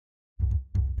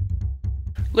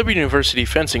Liberty University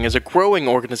Fencing is a growing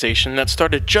organization that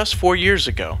started just 4 years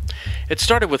ago. It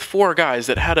started with 4 guys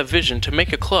that had a vision to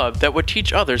make a club that would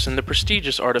teach others in the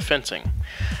prestigious art of fencing.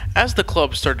 As the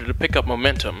club started to pick up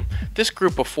momentum, this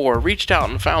group of 4 reached out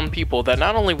and found people that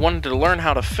not only wanted to learn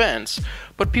how to fence,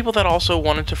 but people that also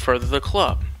wanted to further the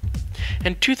club.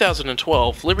 In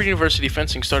 2012, Liberty University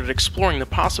Fencing started exploring the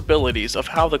possibilities of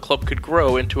how the club could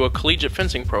grow into a collegiate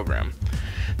fencing program.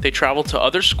 They traveled to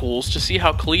other schools to see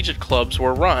how collegiate clubs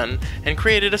were run and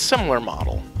created a similar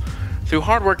model. Through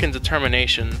hard work and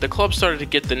determination, the club started to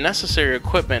get the necessary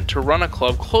equipment to run a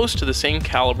club close to the same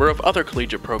caliber of other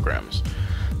collegiate programs.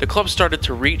 The club started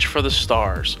to reach for the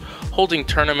stars, holding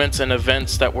tournaments and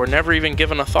events that were never even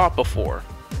given a thought before.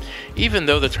 Even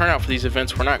though the turnout for these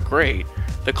events were not great,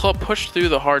 the club pushed through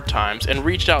the hard times and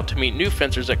reached out to meet new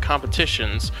fencers at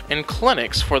competitions and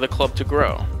clinics for the club to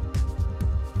grow.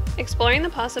 Exploring the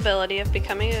possibility of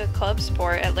becoming a club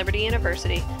sport at Liberty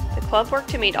University, the club worked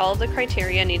to meet all of the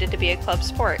criteria needed to be a club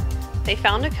sport. They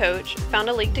found a coach, found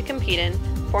a league to compete in,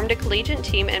 formed a collegiate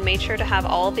team, and made sure to have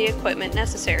all of the equipment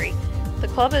necessary. The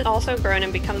club has also grown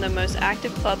and become the most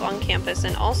active club on campus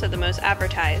and also the most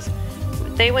advertised.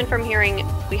 They went from hearing,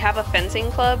 "We have a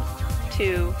fencing club,"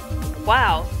 to,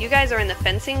 "Wow, you guys are in the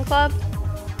fencing club?"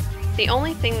 The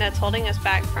only thing that's holding us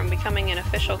back from becoming an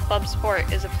official club sport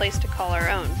is a place to call our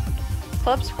own.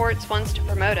 Club Sports wants to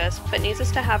promote us, but needs us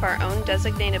to have our own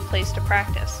designated place to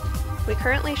practice. We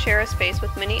currently share a space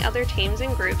with many other teams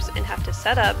and groups and have to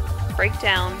set up, break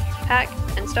down, pack,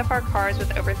 and stuff our cars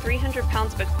with over 300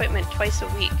 pounds of equipment twice a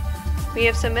week. We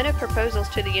have submitted proposals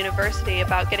to the university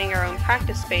about getting our own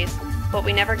practice space, but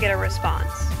we never get a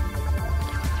response.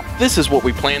 This is what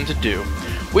we plan to do.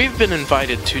 We've been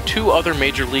invited to 2 other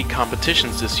major league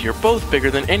competitions this year, both bigger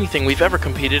than anything we've ever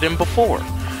competed in before.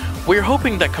 We're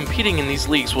hoping that competing in these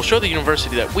leagues will show the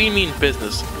university that we mean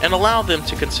business and allow them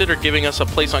to consider giving us a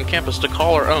place on campus to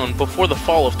call our own before the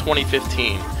fall of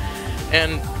 2015.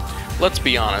 And let's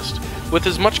be honest, with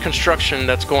as much construction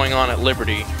that's going on at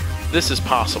Liberty, this is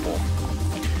possible.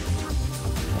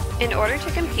 In order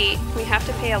to compete, we have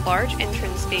to pay a large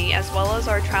entrance fee as well as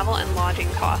our travel and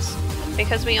lodging costs.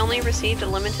 Because we only received a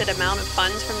limited amount of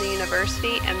funds from the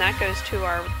university and that goes to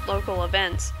our local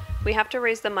events, we have to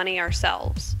raise the money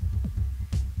ourselves.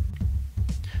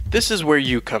 This is where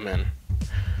you come in.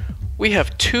 We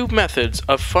have 2 methods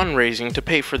of fundraising to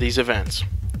pay for these events.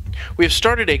 We have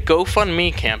started a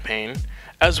GoFundMe campaign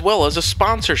as well as a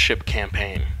sponsorship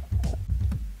campaign.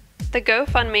 The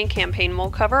GoFundMe campaign will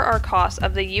cover our costs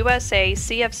of the USA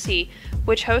CFC,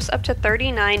 which hosts up to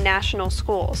 39 national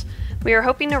schools. We are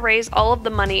hoping to raise all of the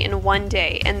money in one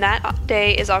day, and that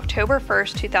day is October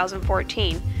 1st,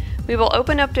 2014. We will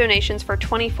open up donations for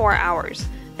 24 hours.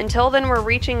 Until then, we're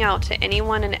reaching out to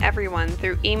anyone and everyone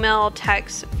through email,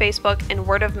 text, Facebook, and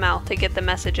word of mouth to get the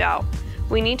message out.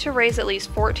 We need to raise at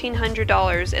least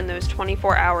 $1,400 in those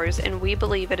 24 hours, and we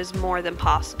believe it is more than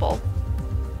possible.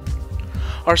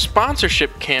 Our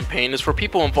sponsorship campaign is for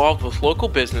people involved with local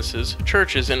businesses,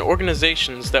 churches, and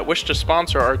organizations that wish to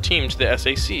sponsor our team to the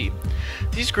SAC.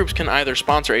 These groups can either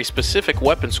sponsor a specific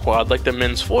weapon squad like the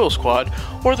men's foil squad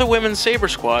or the women's saber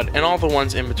squad and all the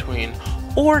ones in between,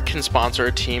 or can sponsor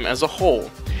a team as a whole.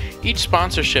 Each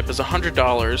sponsorship is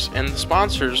 $100 and the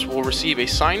sponsors will receive a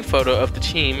signed photo of the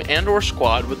team and or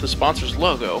squad with the sponsor's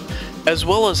logo, as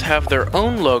well as have their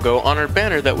own logo on our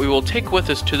banner that we will take with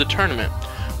us to the tournament.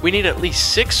 We need at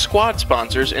least 6 squad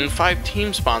sponsors and 5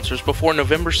 team sponsors before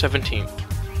November 17th.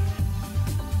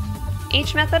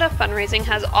 Each method of fundraising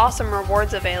has awesome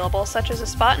rewards available, such as a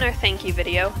spot in our thank you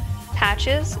video,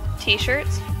 patches,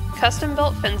 t-shirts,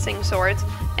 custom-built fencing swords,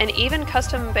 and even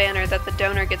custom banner that the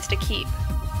donor gets to keep.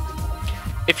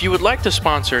 If you would like to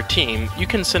sponsor a team, you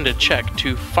can send a check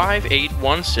to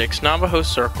 5816 Navajo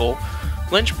Circle,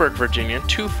 Lynchburg, Virginia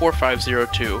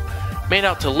 24502, made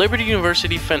out to Liberty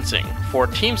University Fencing for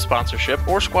team sponsorship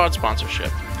or squad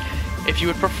sponsorship. If you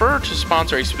would prefer to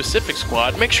sponsor a specific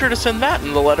squad, make sure to send that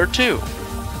in the letter too.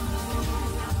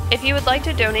 If you would like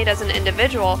to donate as an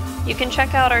individual, you can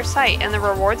check out our site and the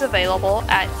rewards available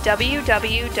at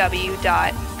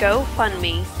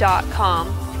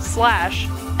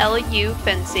www.gofundme.com/LU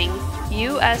Fencing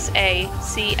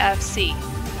USACFC.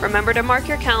 Remember to mark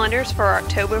your calendars for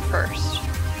October 1st.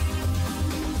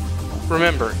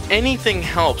 Remember, anything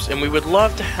helps, and we would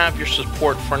love to have your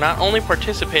support for not only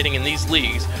participating in these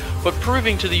leagues, but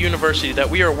proving to the university that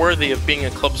we are worthy of being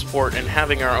a club sport and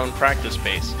having our own practice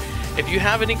space. If you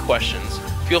have any questions,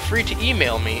 feel free to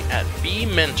email me at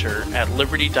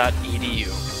bmentor@liberty.edu.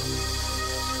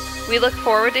 We look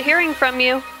forward to hearing from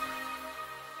you.